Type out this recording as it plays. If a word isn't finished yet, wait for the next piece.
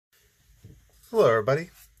Hello everybody,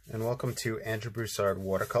 and welcome to Andrew Broussard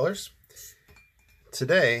Watercolors.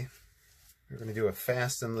 Today we're going to do a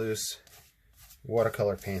fast and loose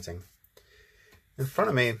watercolor painting. In front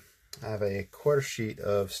of me I have a quarter sheet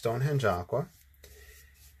of Stonehenge Aqua,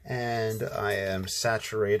 and I am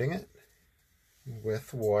saturating it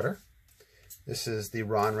with water. This is the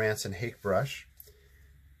Ranson Hake brush.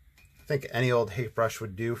 I think any old Hake brush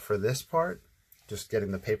would do for this part, just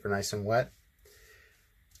getting the paper nice and wet.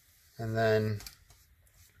 And then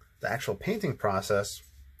the actual painting process,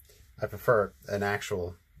 I prefer an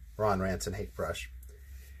actual Ranson Hake brush.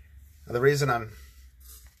 Now, the reason I'm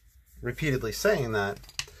repeatedly saying that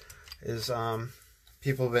is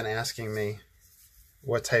people have been asking me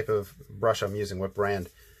what type of brush I'm using, what brand,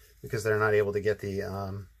 because they're not able to get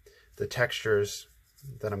the textures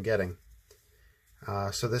that I'm getting.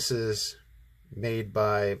 So this is made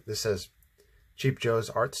by, this says Cheap Joe's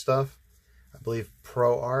Art Stuff. I believe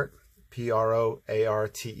Pro Art,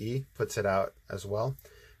 P-R-O-A-R-T-E, puts it out as well.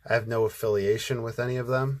 I have no affiliation with any of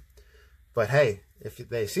them, but hey, if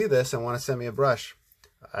they see this and want to send me a brush,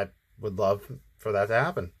 I would love for that to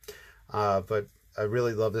happen. But I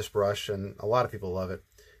really love this brush, and a lot of people love it.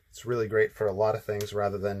 It's really great for a lot of things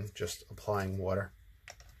rather than just applying water.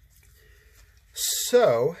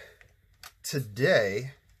 So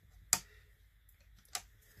today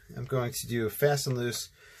I'm going to do fast and loose,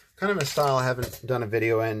 kind of a style I haven't done a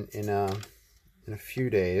video in a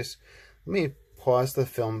few days. Let me pause the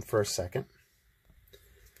film for a second.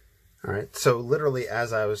 All right, so literally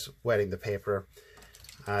as I was wetting the paper,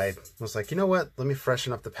 I was like, you know what? Let me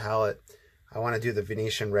freshen up the palette. I want to do the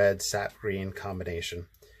Venetian red sap green combination.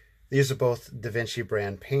 These are both Da Vinci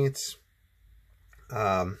brand paints,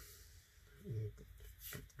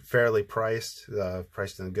 fairly priced,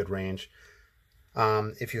 priced in a good range.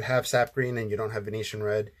 If you have sap green and you don't have Venetian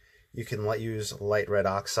red, you can use light red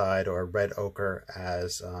oxide or red ochre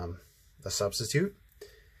as a substitute.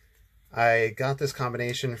 I got this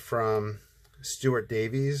combination from Stuart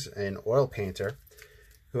Davies, an oil painter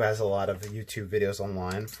who has a lot of YouTube videos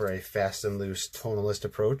online for a fast and loose tonalist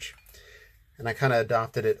approach. And I kind of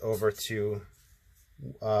adopted it over to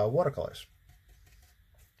watercolors.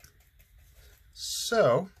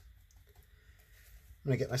 So I'm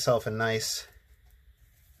going to get myself a nice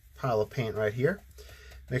pile of paint right here.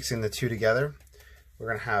 Mixing the two together, we're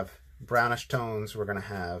going to have brownish tones, we're going to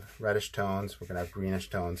have reddish tones, we're going to have greenish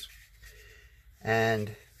tones.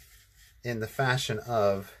 And in the fashion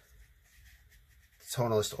of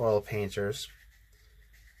tonalist oil painters,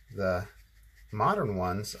 the modern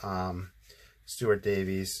ones, Stuart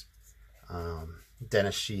Davies,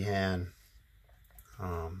 Dennis Sheehan,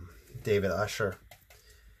 David Usher,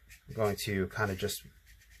 I'm going to kind of just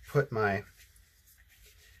put my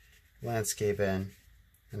landscape in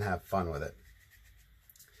and have fun with it.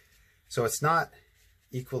 So it's not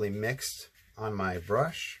equally mixed on my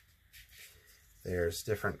brush. There's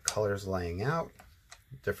different colors laying out,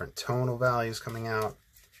 different tonal values coming out,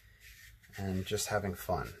 and just having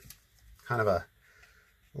fun. Kind of a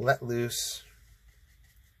let loose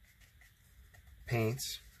paint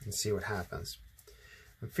and see what happens.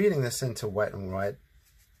 I'm feeding this into wet and wet,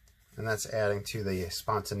 and that's adding to the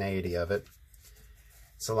spontaneity of it.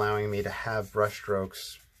 It's allowing me to have brush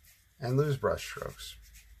strokes and lose brush strokes.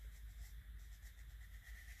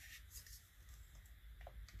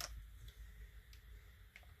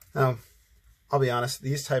 Now, I'll be honest,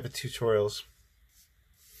 these type of tutorials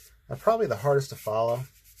are probably the hardest to follow,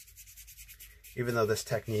 even though this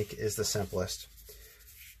technique is the simplest.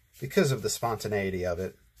 Because of the spontaneity of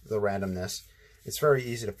it, the randomness, it's very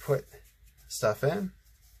easy to put stuff in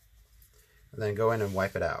and then go in and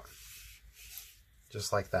wipe it out.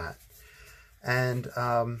 Just like that. And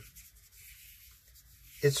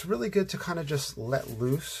it's really good to kind of just let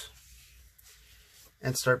loose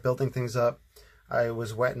and start building things up. I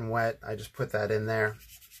was wet and wet. I just put that in there,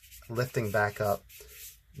 lifting back up,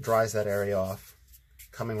 dries that area off,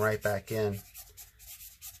 coming right back in.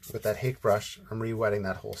 With that Hake brush, I'm re-wetting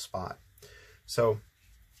that whole spot. So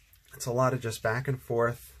it's a lot of just back and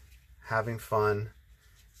forth, having fun,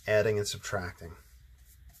 adding and subtracting.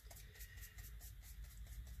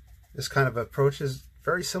 This kind of approach is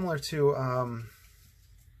very similar to,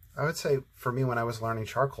 I would say, for me when I was learning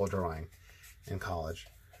charcoal drawing in college.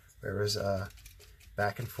 There was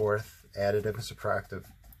back and forth, additive and subtractive.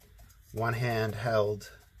 One hand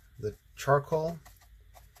held the charcoal,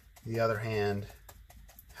 the other hand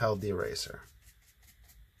held the eraser.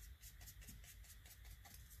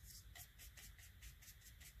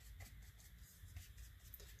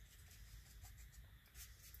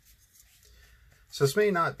 So this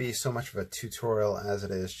may not be so much of a tutorial as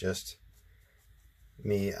it is just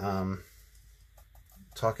me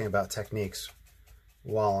talking about techniques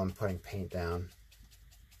while I'm putting paint down.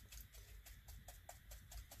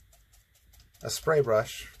 A spray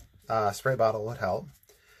brush, spray bottle would help.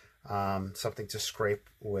 Something to scrape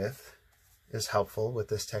with is helpful with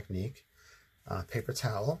this technique. Paper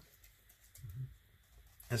towel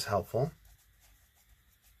is helpful.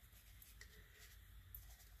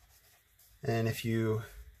 And if you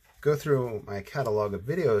go through my catalog of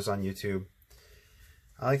videos on YouTube,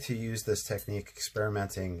 I like to use this technique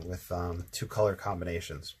experimenting with two color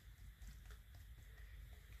combinations.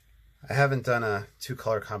 I haven't done a two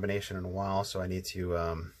color combination in a while, so I need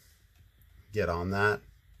to get on that.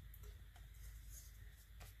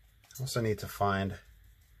 I also need to find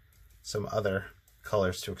some other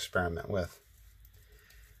colors to experiment with.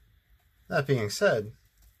 That being said,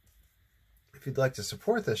 if you'd like to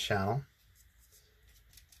support this channel,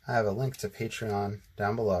 I have a link to Patreon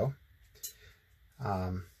down below.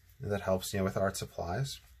 That helps, with art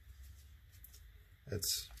supplies.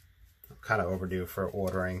 It's kind of overdue for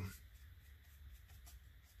ordering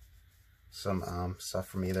some stuff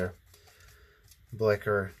from either Blick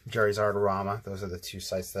or Jerry's Artorama. Those are the two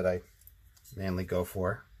sites that I mainly go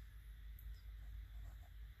for.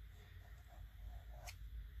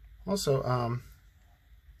 Also,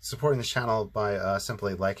 supporting the channel by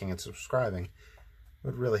simply liking and subscribing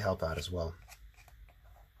would really help out as well.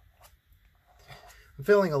 I'm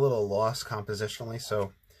feeling a little lost compositionally,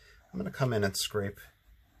 so I'm going to come in and scrape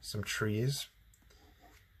some trees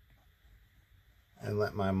and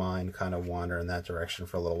let my mind kind of wander in that direction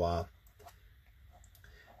for a little while.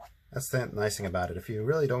 That's the nice thing about it. If you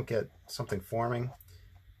really don't get something forming,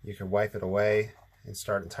 you can wipe it away and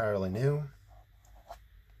start entirely new.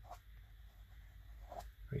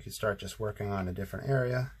 Or you can start just working on a different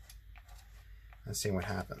area and seeing what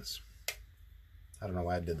happens. I don't know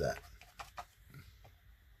why I did that.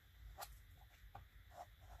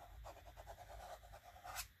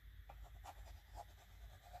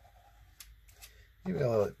 Maybe a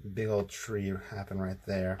little big old tree happen right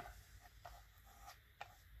there.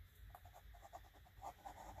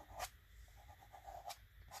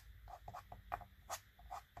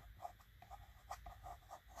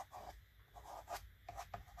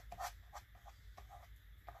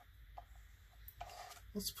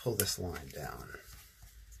 Let's pull this line down.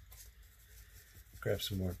 Grab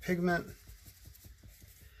some more pigment.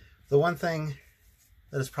 The one thing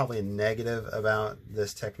that is probably a negative about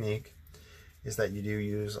this technique is that you do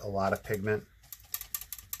use a lot of pigment.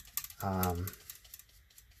 But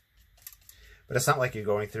it's not like you're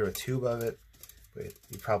going through a tube of it, but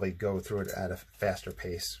you probably go through it at a faster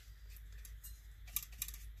pace.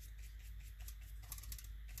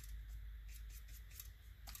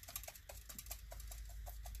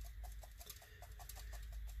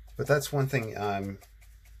 But that's one thing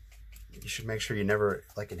you should make sure you never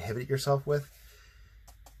inhibit yourself with.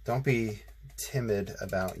 Don't be timid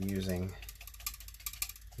about using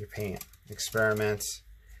your paint. Experiment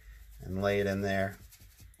and lay it in there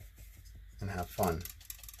and have fun.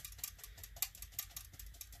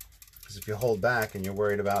 Because if you hold back and you're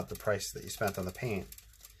worried about the price that you spent on the paint,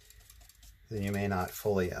 then you may not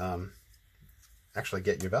fully actually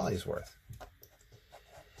get your value's worth.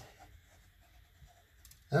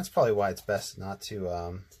 And that's probably why it's best not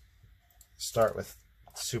to start with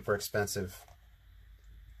super expensive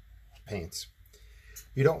paints.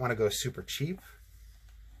 You don't want to go super cheap.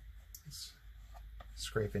 Let's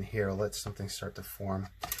scrape in here, let something start to form.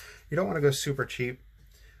 You don't want to go super cheap.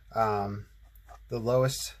 The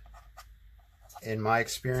lowest, in my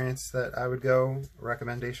experience, that I would go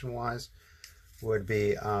recommendation-wise would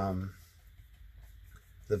be the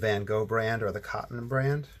Van Gogh brand or the Cotton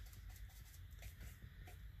brand.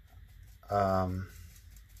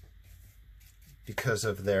 Because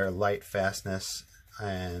of their light fastness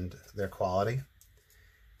and their quality.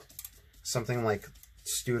 Something like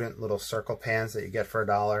student little circle pans that you get for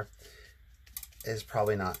 $1 is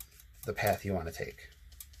probably not the path you want to take.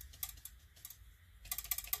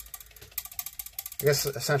 I guess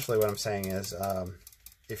essentially what I'm saying is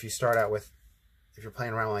if you start out with, if you're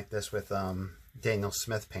playing around like this with Daniel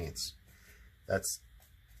Smith paints, that's,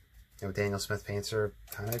 Daniel Smith paints are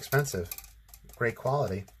kind of expensive, great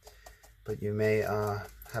quality, but you may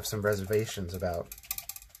have some reservations about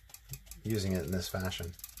using it in this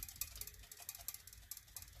fashion.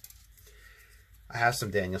 I have some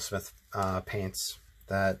Daniel Smith paints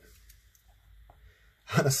that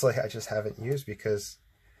honestly I just haven't used because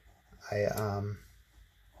I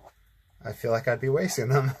feel like I'd be wasting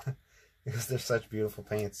them because they're such beautiful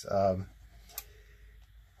paints.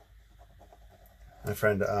 My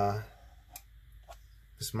friend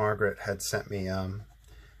Miss Margaret had sent me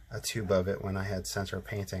a a tube of it when I had center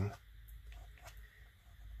painting.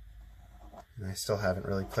 And I still haven't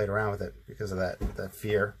really played around with it because of that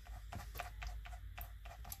fear.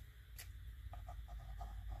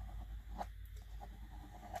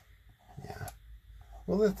 Yeah.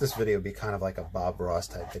 We'll let this video be kind of like a Bob Ross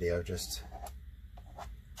type video, just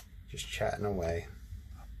chatting away.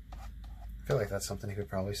 I feel like that's something he could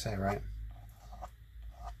probably say, right?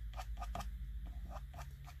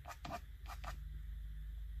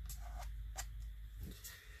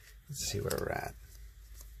 Let's see where we're at.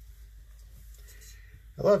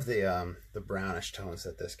 I love the brownish tones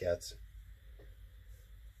that this gets.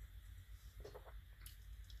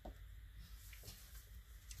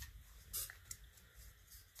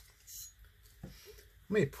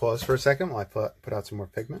 Let me pause for a second while I put out some more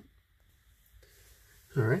pigment.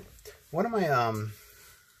 All right. One of my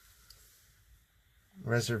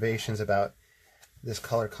reservations about this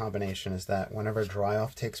color combination is that whenever dry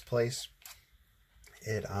off takes place,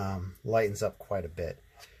 it lightens up quite a bit.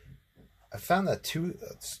 I found that two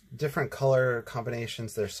different color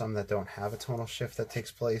combinations, there's some that don't have a tonal shift that takes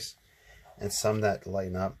place and some that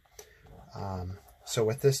lighten up. So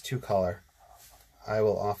with this two color, I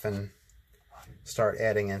will often start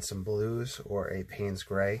adding in some blues or a Payne's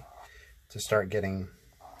gray to start getting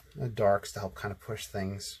darks to help kind of push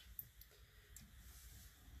things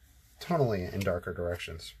tonally in darker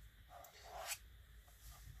directions.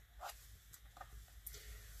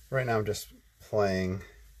 Right now I'm just playing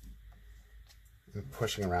and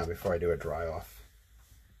pushing around before I do a dry off.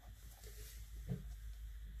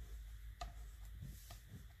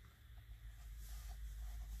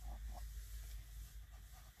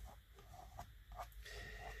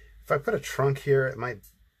 If I put a trunk here, it might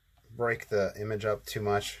break the image up too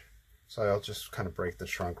much, so I'll just kind of break the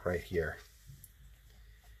trunk right here.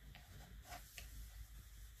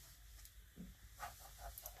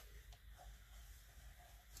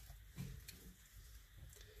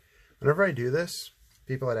 Whenever I do this,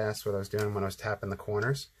 people had asked what I was doing when I was tapping the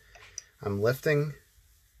corners. I'm lifting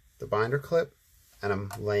the binder clip and I'm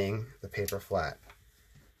laying the paper flat.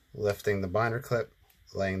 Lifting the binder clip,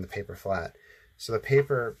 laying the paper flat. So the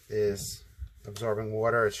paper is absorbing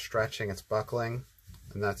water, it's stretching, it's buckling,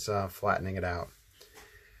 and that's flattening it out.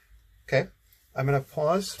 Okay, I'm going to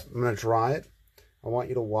pause, I'm going to dry it. I want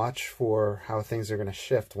you to watch for how things are going to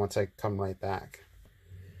shift once I come right back.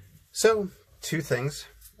 So, two things.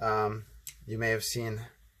 You may have seen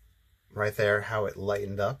right there how it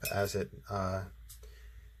lightened up as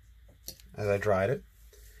I dried it.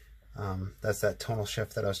 That's that tonal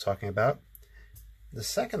shift that I was talking about. The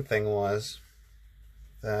second thing was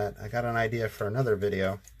that I got an idea for another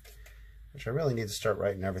video, which I really need to start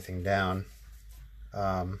writing everything down.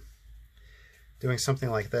 Doing something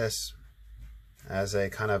like this as a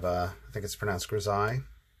kind of a, I think it's pronounced grisaille,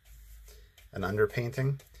 an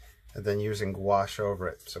underpainting, and then using gouache over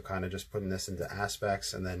it. So kind of just putting this into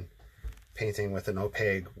aspects and then painting with an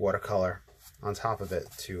opaque watercolor on top of it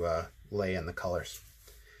to lay in the colors.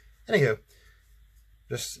 Anywho,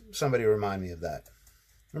 just somebody remind me of that.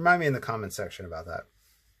 Remind me in the comment section about that.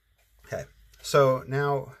 Okay, so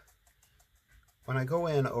now when I go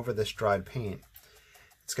in over this dried paint,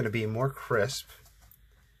 it's going to be more crisp.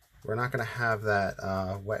 We're not going to have that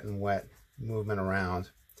wet and wet movement around.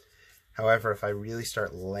 However, if I really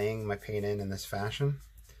start laying my paint in this fashion,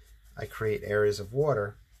 I create areas of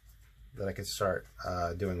water that I could start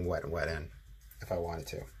doing wet and wet in if I wanted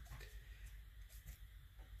to.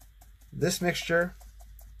 This mixture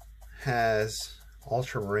has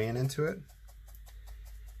ultramarine into it.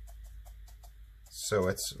 So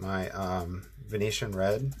it's my Venetian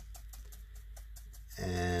red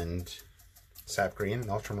and sap green and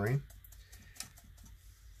ultramarine.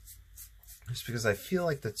 Just because I feel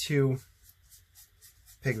like the two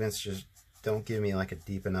pigments just don't give me like a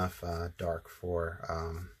deep enough dark for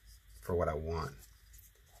what I want.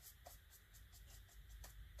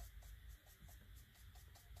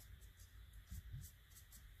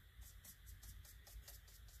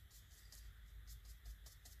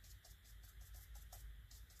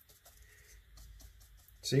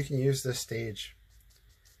 So you can use this stage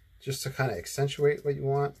just to kind of accentuate what you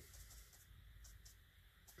want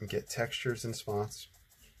and get textures and spots.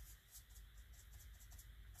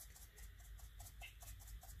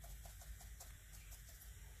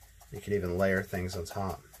 You can even layer things on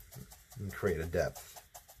top and create a depth.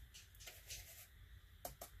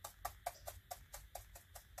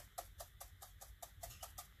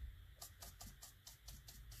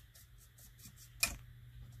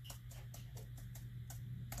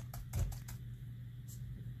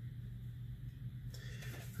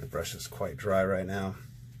 My brush is quite dry right now.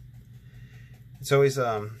 It's It's always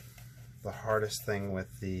the hardest thing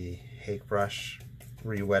with the Hake brush,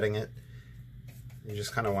 re-wetting it. You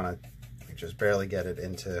just kind of want to just barely get it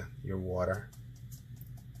into your water.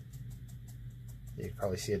 You can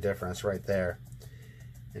probably see a difference right there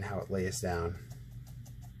in how it lays down.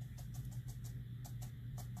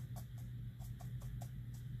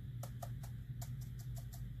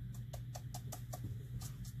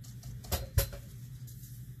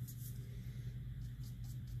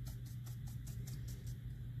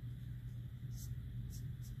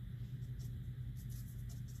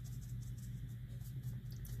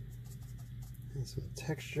 And some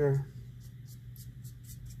texture.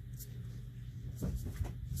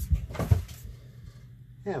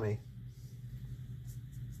 Hammy.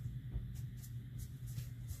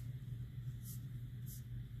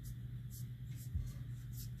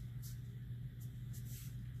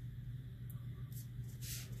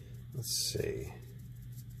 Let's see.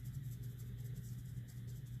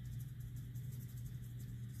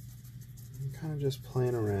 I'm kind of just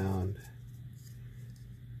playing around.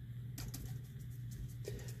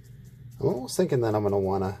 I'm almost thinking that I'm going to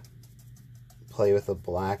want to play with a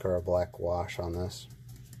black or a black wash on this.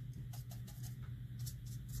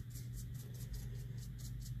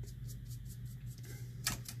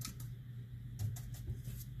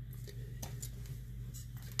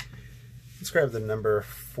 Let's grab the number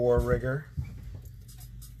 4 rigger.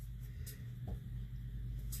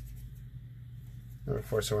 Number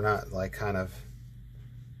 4, so we're not like kind of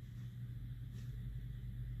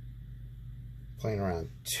playing around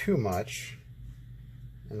too much,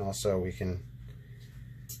 and also we can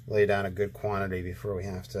lay down a good quantity before we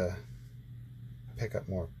have to pick up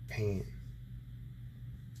more paint.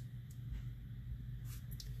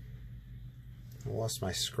 I lost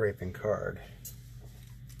my scraping card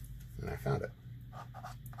and I found it.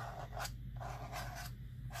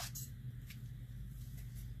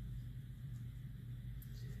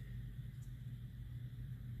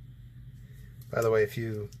 By the way, if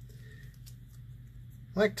you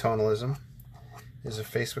like tonalism, there's a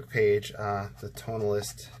Facebook page, the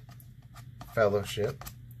Tonalist Fellowship,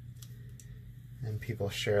 and people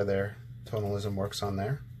share their tonalism works on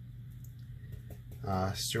there.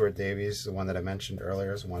 Stuart Davies, the one that I mentioned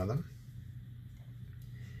earlier, is one of them.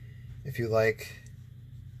 If you like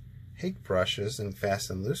Hake brushes and fast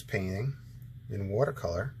and loose painting in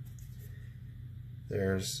watercolor,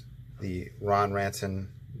 there's the Ranson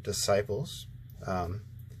Disciples. I'm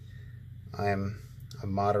a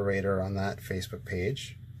moderator on that Facebook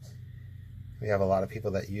page. We have a lot of people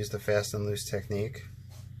that use the fast and loose technique,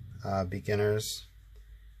 beginners,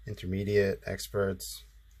 intermediate, experts,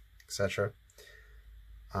 etc.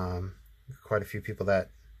 Quite a few people that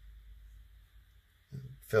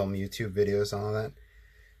film YouTube videos and all that.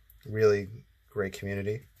 Really great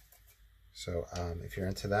community. So if you're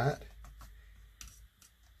into that,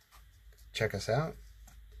 check us out.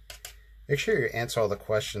 Make sure you answer all the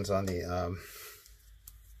questions on the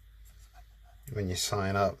when you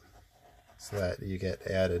sign up, so that you get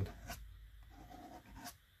added.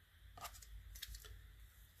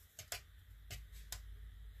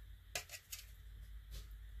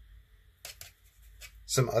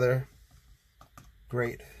 Some other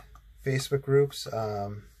great Facebook groups,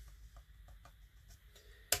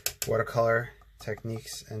 Watercolor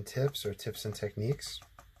Techniques and Tips, or Tips and Techniques.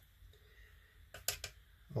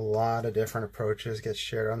 A lot of different approaches get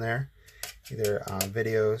shared on there, either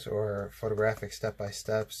videos or photographic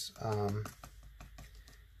step-by-steps.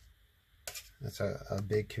 That's a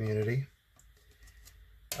big community.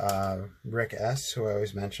 Rick S., who I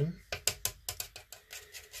always mention,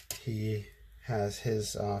 he has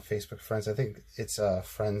his Facebook friends. I think it's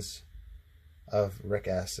Friends of Rick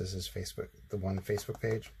S. is his Facebook, the one Facebook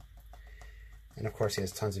page. And of course he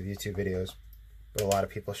has tons of YouTube videos, but a lot of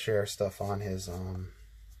people share stuff on his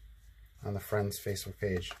on the Friends Facebook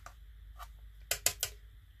page.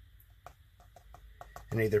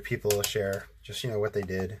 And either people will share just, what they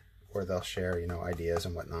did, or they'll share, ideas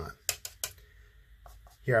and whatnot.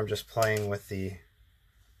 Here I'm just playing with the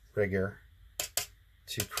rigger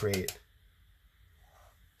to create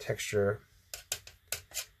texture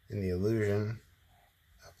and the illusion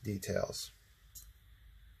of details.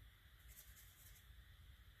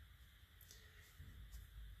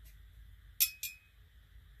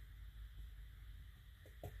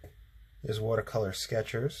 There's Watercolor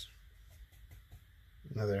Sketchers,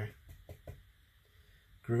 another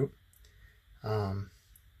group.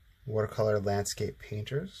 Watercolor Landscape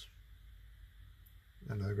Painters,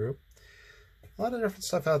 another group. A lot of different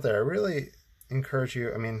stuff out there. I really encourage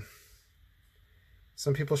you. I mean,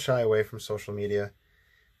 some people shy away from social media.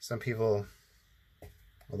 Some people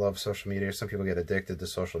love social media. Some people get addicted to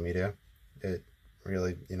social media. It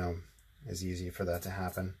really, you know, is easy for that to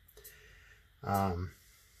happen.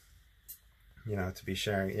 You know, to be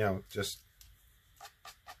sharing, you know, just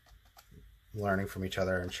learning from each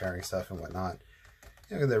other and sharing stuff and whatnot.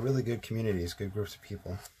 You know, they're really good communities, good groups of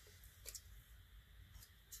people.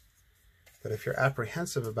 But if you're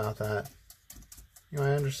apprehensive about that, you know,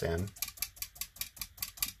 I understand.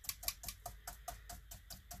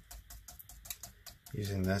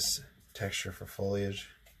 Using this texture for foliage.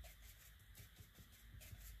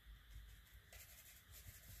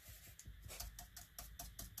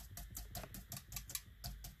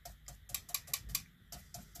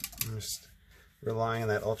 I'm just relying on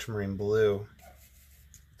that ultramarine blue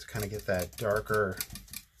to kind of get that darker.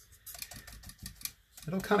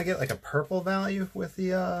 It'll kind of get like a purple value with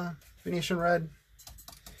the Venetian red.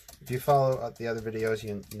 If you follow the other videos,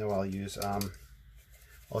 you know I'll use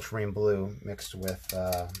ultramarine blue mixed with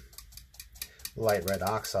light red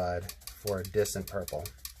oxide for a distant purple.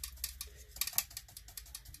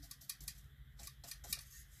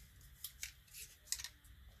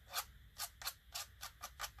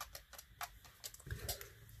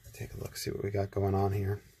 Take a look, see what we got going on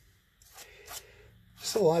here.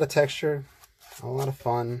 Just a lot of texture, a lot of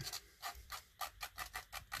fun.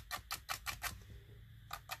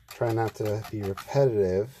 Try not to be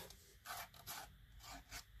repetitive.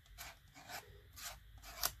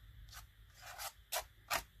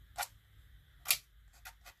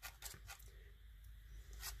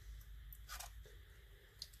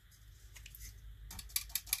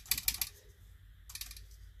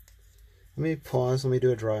 Let me pause, let me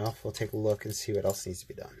do a dry off, we'll take a look and see what else needs to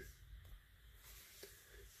be done.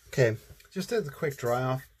 Okay, just did the quick dry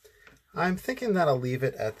off. I'm thinking that I'll leave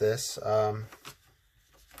it at this.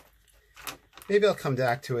 Maybe I'll come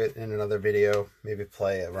back to it in another video, maybe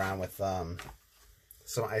play around with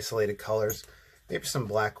some isolated colors, maybe some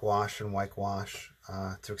black wash and white wash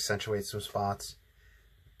to accentuate some spots.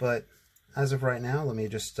 But as of right now, let me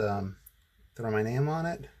just throw my name on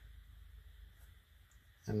it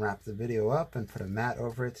and wrap the video up and put a mat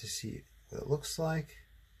over it to see what it looks like.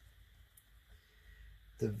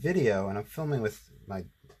 The video, and I'm filming with my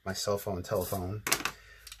cell phone and telephone,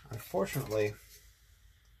 unfortunately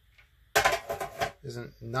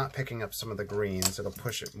isn't not picking up some of the greens. It'll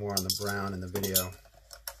push it more on the brown in the video.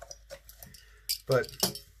 But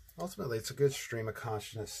ultimately it's a good stream of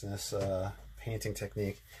consciousness painting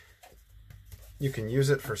technique. You can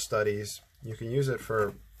use it for studies. You can use it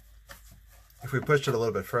for, if we pushed it a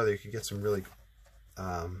little bit further, you could get some really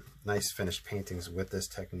nice finished paintings with this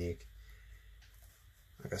technique.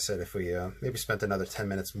 Like I said, if we maybe spent another 10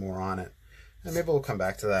 minutes more on it, and maybe we'll come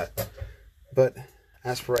back to that. But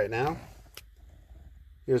as for right now,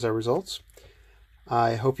 here's our results.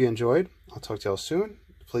 I hope you enjoyed. I'll talk to y'all soon.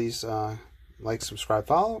 Please like, subscribe,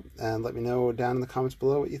 follow, and let me know down in the comments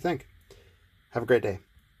below what you think. Have a great day.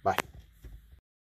 Bye.